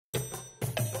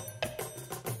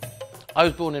I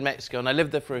was born in Mexico and I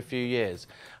lived there for a few years,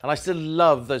 and I still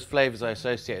love those flavours I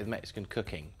associate with Mexican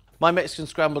cooking. My Mexican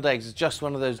scrambled eggs is just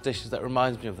one of those dishes that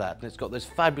reminds me of that, and it's got those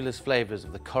fabulous flavours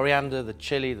of the coriander, the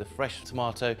chilli, the fresh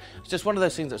tomato. It's just one of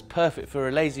those things that's perfect for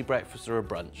a lazy breakfast or a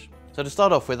brunch. So to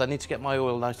start off with, I need to get my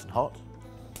oil nice and hot.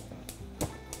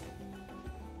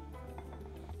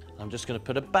 I'm just going to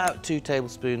put about 2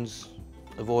 tablespoons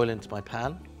of oil into my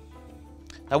pan.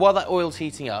 Now while that oil's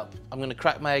heating up, I'm going to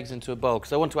crack my eggs into a bowl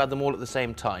because I want to add them all at the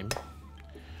same time.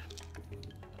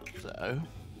 So,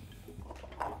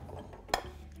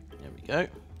 there we go.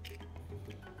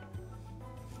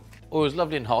 Oil's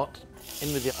lovely and hot.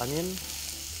 In with the onion.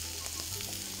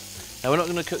 Now we're not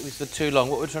going to cook these for too long.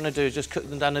 What we're trying to do is just cook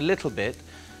them down a little bit,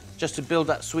 just to build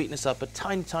that sweetness up a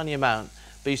tiny, tiny amount,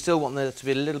 but you still want there to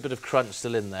be a little bit of crunch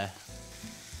still in there.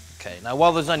 Okay, now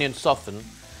while those onions soften,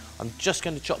 I'm just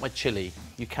going to chop my chilli.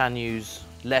 You can use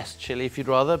less chilli if you'd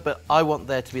rather, but I want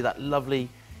there to be that lovely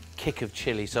kick of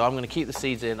chilli. So I'm going to keep the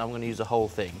seeds in, I'm going to use the whole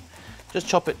thing. Just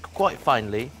chop it quite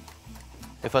finely.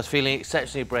 If I was feeling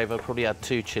exceptionally brave, I'd probably add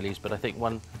 2 chilies, but I think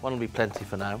one will be plenty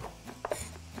for now.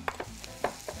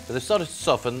 So they've started to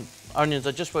soften. Onions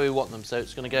are just where we want them, so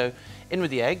it's going to go in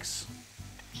with the eggs,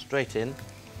 straight in.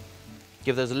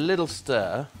 Give those a little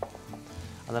stir,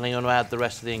 and then I'm going to add the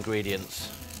rest of the ingredients.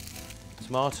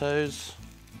 Tomatoes,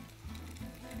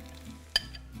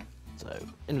 so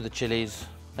in with the chilies.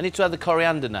 I need to add the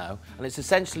coriander now, and it's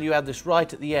essential you add this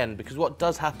right at the end, because what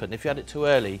does happen if you add it too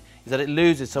early is that it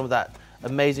loses some of that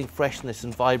amazing freshness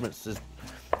and vibrance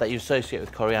that you associate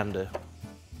with coriander.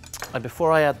 And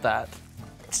before I add that,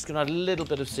 I'm just going to add a little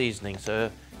bit of seasoning, so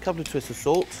a couple of twists of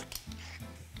salt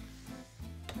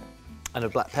and a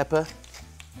black pepper.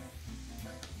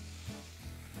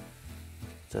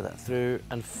 Stir that through,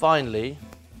 and finally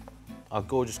our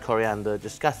gorgeous coriander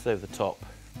just scattered over the top.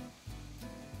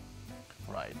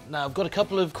 Right, now I've got a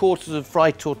couple of quarters of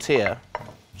fried tortilla,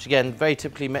 which again very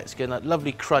typically Mexican, that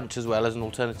lovely crunch as well as an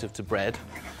alternative to bread.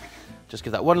 Just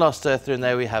give that one last stir through, and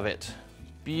there we have it.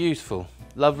 Beautiful,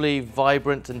 lovely,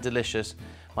 vibrant and delicious,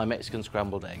 my Mexican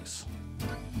scrambled eggs.